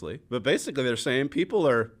previously. But basically they're saying people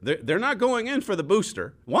they're not going in for the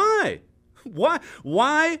booster. Why?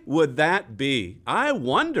 Why would that be? I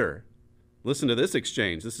wonder. Listen to this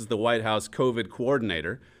exchange. This is the White House COVID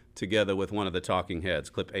coordinator together with one of the talking heads.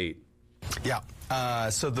 Clip 8. Yeah.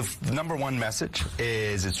 So the number one message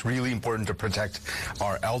is it's really important to protect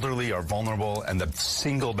our elderly, our vulnerable, and the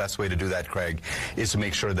single best way to do that, Craig, is to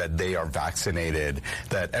make sure that they are vaccinated,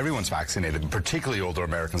 that everyone's vaccinated, and particularly older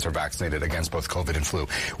Americans are vaccinated against both COVID and flu.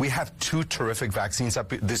 We have 2 terrific vaccines up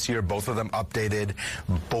this year, both of them updated,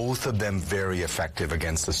 both of them very effective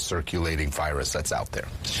against the circulating virus that's out there.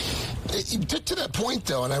 To that point,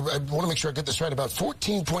 though, and I want to make sure I get this right, about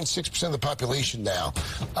 14.6% of the population now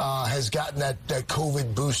has gotten that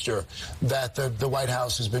COVID booster that the White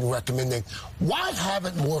House has been recommending. Why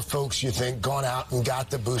haven't more folks, you think, gone out and got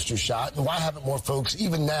the booster shot? And why haven't more folks,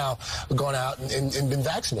 even now, gone out and been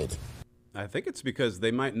vaccinated? I think it's because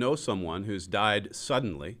they might know someone who's died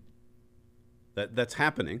suddenly. That's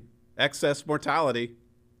happening. Excess mortality.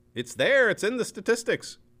 It's there. It's in the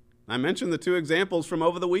statistics. I mentioned the two examples from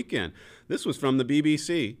over the weekend. This was from the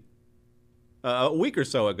BBC a week or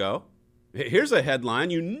so ago. Here's a headline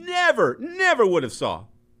you never would have saw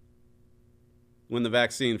when the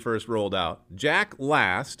vaccine first rolled out. Jack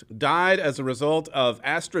Last died as a result of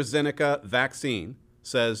AstraZeneca vaccine,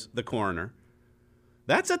 says the coroner.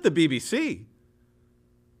 That's at the BBC.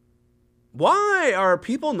 Why are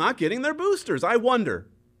people not getting their boosters? I wonder.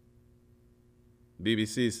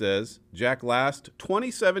 BBC says Jack Last,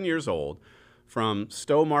 27 years old, from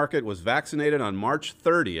Stowmarket, was vaccinated on March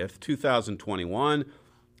 30th, 2021,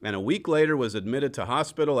 and a week later was admitted to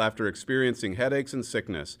hospital after experiencing headaches and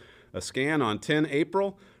sickness. A scan on 10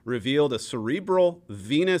 April revealed a cerebral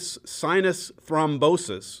venous sinus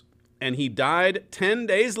thrombosis, and he died 10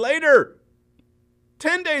 days later.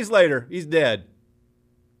 10 days later, he's dead.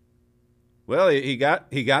 Well, he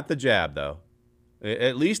got the jab, though.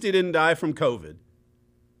 At least he didn't die from COVID.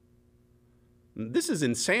 This is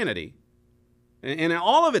insanity. And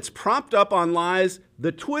all of it's propped up on lies.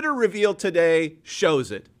 The Twitter reveal today shows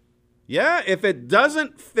it. Yeah, if it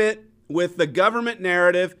doesn't fit with the government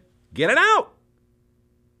narrative, get it out.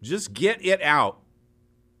 Just get it out.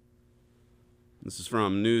 This is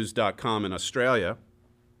from news.com in Australia.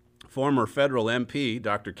 Former federal MP,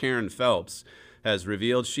 Dr. Karen Phelps, has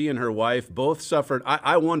revealed she and her wife both suffered.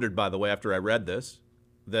 I wondered, by the way, after I read this,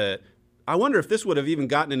 that I wonder if this would have even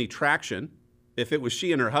gotten any traction if it was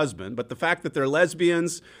she and her husband. But the fact that they're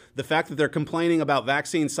lesbians, the fact that they're complaining about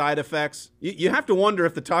vaccine side effects, you have to wonder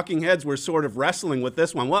if the talking heads were sort of wrestling with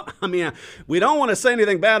this one. Well, I mean, we don't want to say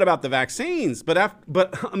anything bad about the vaccines, but I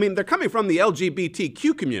mean, they're coming from the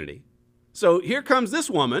LGBTQ community. So here comes this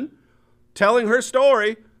woman telling her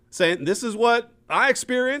story, saying, this is what I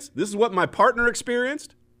experienced. This is what my partner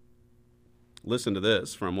experienced. Listen to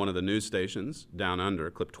this from one of the news stations down under,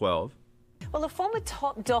 clip 12. Well, a former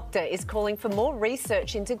top doctor is calling for more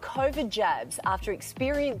research into COVID jabs after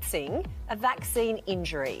experiencing a vaccine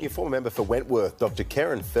injury. Your former member for Wentworth, Dr.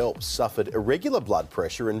 Karen Phelps, suffered irregular blood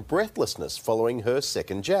pressure and breathlessness following her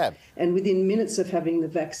second jab. And within minutes of having the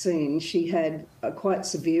vaccine, she had a quite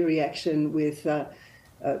severe reaction with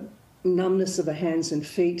numbness of her hands and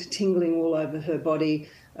feet, tingling all over her body,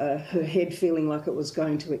 her head feeling like it was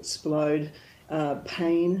going to explode,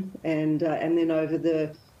 pain, and then over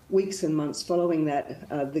the weeks and months following that,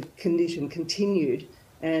 the condition continued,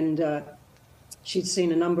 and she'd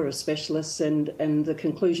seen a number of specialists, and the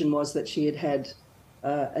conclusion was that she had had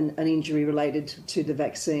an injury related to the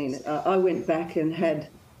vaccine. I went back and had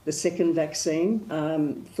the second vaccine,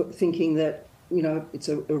 thinking that, you know, it's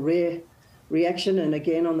a rare reaction, and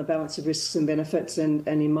again on the balance of risks and benefits, and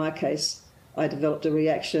in my case I developed a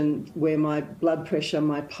reaction where my blood pressure,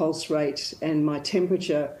 my pulse rate and my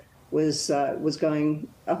temperature was going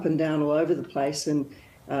up and down all over the place, and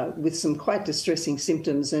with some quite distressing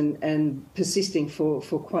symptoms and persisting for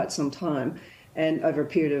quite some time and over a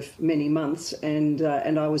period of many months, and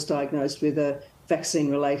I was diagnosed with a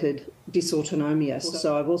vaccine-related dysautonomia.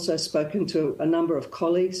 So I've also spoken to a number of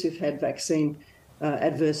colleagues who've had vaccine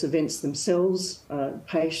adverse events themselves,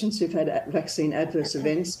 patients who've had vaccine adverse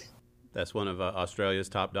events. That's one of Australia's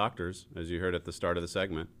top doctors, as you heard at the start of the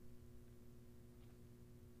segment.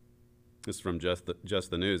 This is from Just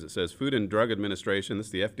the News. It says, Food and Drug Administration, this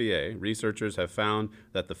is the FDA, researchers have found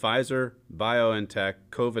that the Pfizer-BioNTech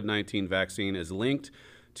COVID-19 vaccine is linked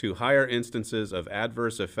to higher instances of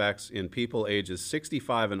adverse effects in people ages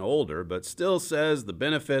 65 and older, but still says the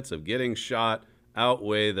benefits of getting shot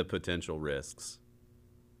outweigh the potential risks.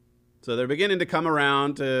 So they're beginning to come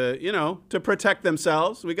around to, to protect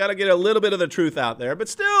themselves. We got to get a little bit of the truth out there, but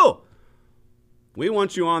still, we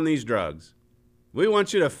want you on these drugs. We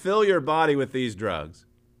want you to fill your body with these drugs.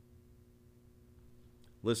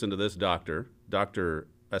 Listen to this doctor, Dr.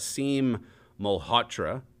 Aseem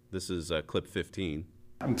Malhotra. This is clip 15.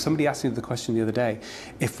 Somebody asked me the question the other day,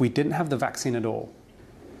 if we didn't have the vaccine at all,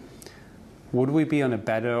 would we be in a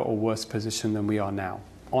better or worse position than we are now?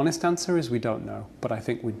 Honest answer is we don't know, but I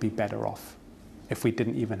think we'd be better off if we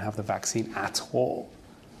didn't even have the vaccine at all.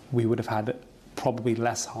 We would have had probably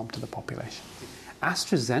less harm to the population.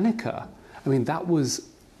 AstraZeneca, I mean, that was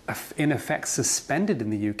in effect suspended in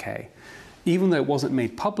the UK. Even though it wasn't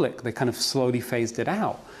made public, they kind of slowly phased it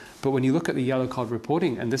out. But when you look at the yellow card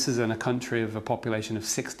reporting, and this is in a country of a population of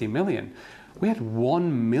 60 million, we had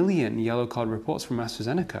 1 million yellow card reports from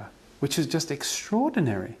AstraZeneca, which is just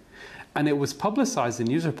extraordinary. And it was publicized in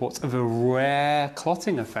news reports of a rare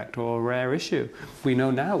clotting effect or a rare issue. We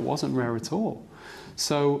know now it wasn't rare at all.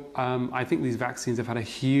 So I think these vaccines have had a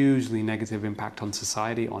hugely negative impact on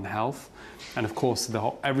society, on health, and of course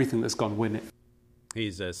everything that's gone with it.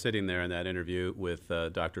 He's sitting there in that interview with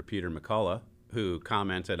Dr. Peter McCullough, who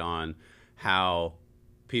commented on how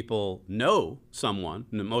people know someone,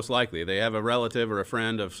 most likely they have a relative or a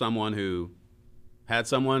friend of someone who had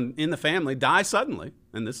someone in the family die suddenly.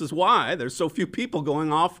 And this is why there's so few people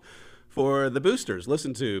going off for the boosters.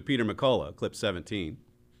 Listen to Peter McCullough, clip 17.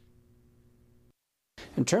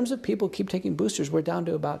 In terms of people keep taking boosters, we're down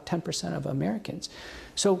to about 10% of Americans.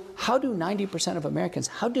 So how do 90% of Americans,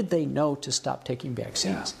 how did they know to stop taking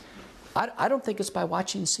vaccines? Yeah. I don't think it's by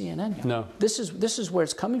watching CNN. No. This is where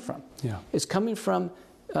it's coming from. Yeah. It's coming from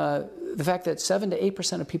the fact that 7 to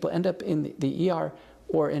 8% of people end up in the ER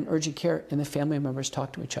or in urgent care, and the family members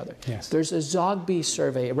talk to each other. Yes. There's a Zogby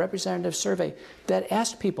survey, a representative survey, that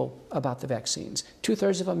asked people about the vaccines.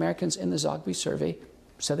 2/3 of Americans in the Zogby survey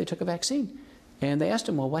said they took a vaccine. And they asked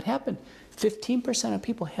them, well, what happened? 15% of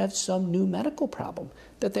people had some new medical problem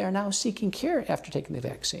that they are now seeking care after taking the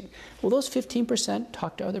vaccine. Well, those 15%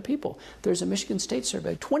 talk to other people. There's a Michigan State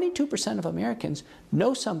survey. 22% of Americans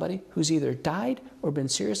know somebody who's either died or been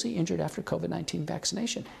seriously injured after COVID-19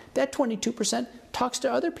 vaccination. That 22% talks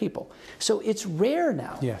to other people. So it's rare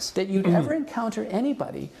now that you'd ever encounter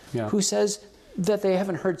anybody who says that they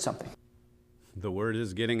haven't heard something. The word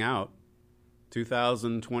is getting out.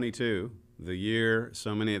 2022. The year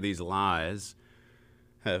so many of these lies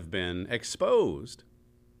have been exposed,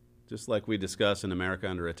 just like we discuss in America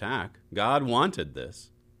Under Attack. God wanted this.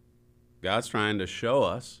 God's trying to show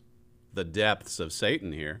us the depths of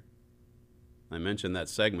Satan here. I mentioned that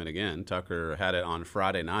segment again. Tucker had it on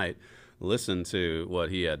Friday night. Listen to what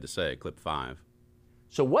he had to say, clip 5.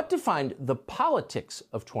 So what defined the politics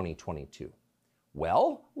of 2022?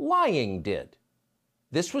 Well, lying did.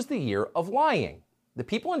 This was the year of lying. The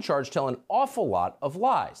people in charge tell an awful lot of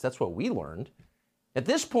lies. That's what we learned. At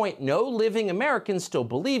this point, no living American still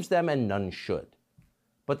believes them, and none should.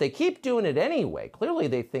 But they keep doing it anyway. Clearly,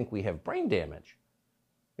 they think we have brain damage.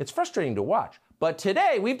 It's frustrating to watch. But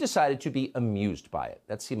today, we've decided to be amused by it.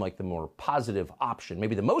 That seemed like the more positive option,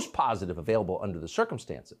 maybe the most positive available under the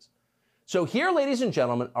circumstances. So here, ladies and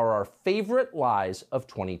gentlemen, are our favorite lies of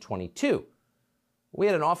 2022. We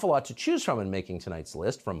had an awful lot to choose from in making tonight's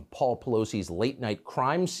list, from Paul Pelosi's late-night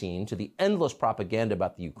crime scene to the endless propaganda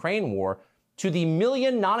about the Ukraine war to the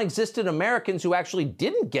million non-existent Americans who actually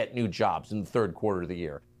didn't get new jobs in the third quarter of the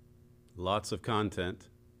year. Lots of content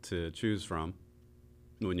to choose from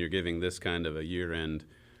when you're giving this kind of a year-end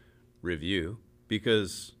review,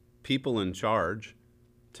 because people in charge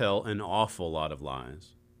tell an awful lot of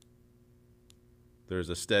lies. There's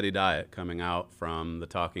a steady diet coming out from the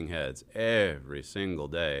talking heads every single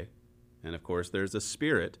day. And of course, there's a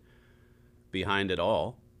spirit behind it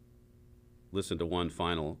all. Listen to one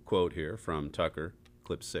final quote here from Tucker,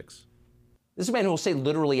 clip 6. This is a man who will say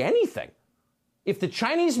literally anything. If the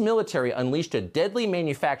Chinese military unleashed a deadly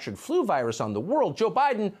manufactured flu virus on the world, Joe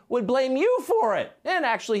Biden would blame you for it. And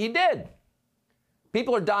actually, he did.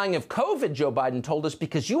 People are dying of COVID, Joe Biden told us,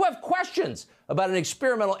 because you have questions about an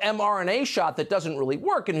experimental mRNA shot that doesn't really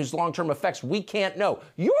work and whose long-term effects we can't know.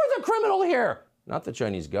 You're the criminal here, not the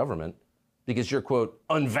Chinese government, because you're, quote,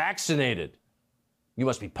 unvaccinated. You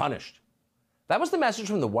must be punished. That was the message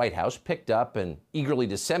from the White House, picked up and eagerly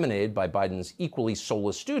disseminated by Biden's equally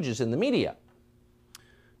soulless stooges in the media.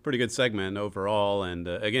 Pretty good segment overall, and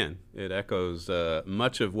again, it echoes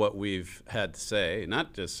much of what we've had to say,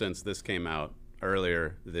 not just since this came out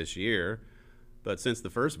earlier this year, but since the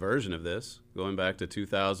first version of this, going back to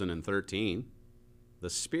 2013, the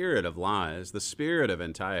spirit of lies, the spirit of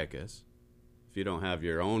Antiochus. If you don't have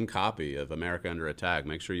your own copy of America Under Attack,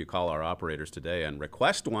 make sure you call our operators today and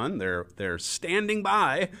request one. They're standing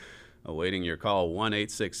by, awaiting your call,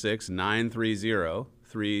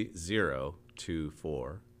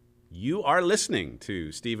 1-866-930-3024. You are listening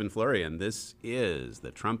to Stephen Flurry, and this is the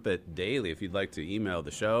Trumpet Daily. If you'd like to email the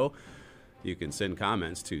show, you can send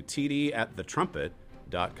comments to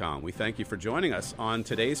td@thetrumpet.com. We thank you for joining us on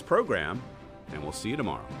today's program, and we'll see you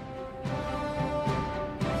tomorrow.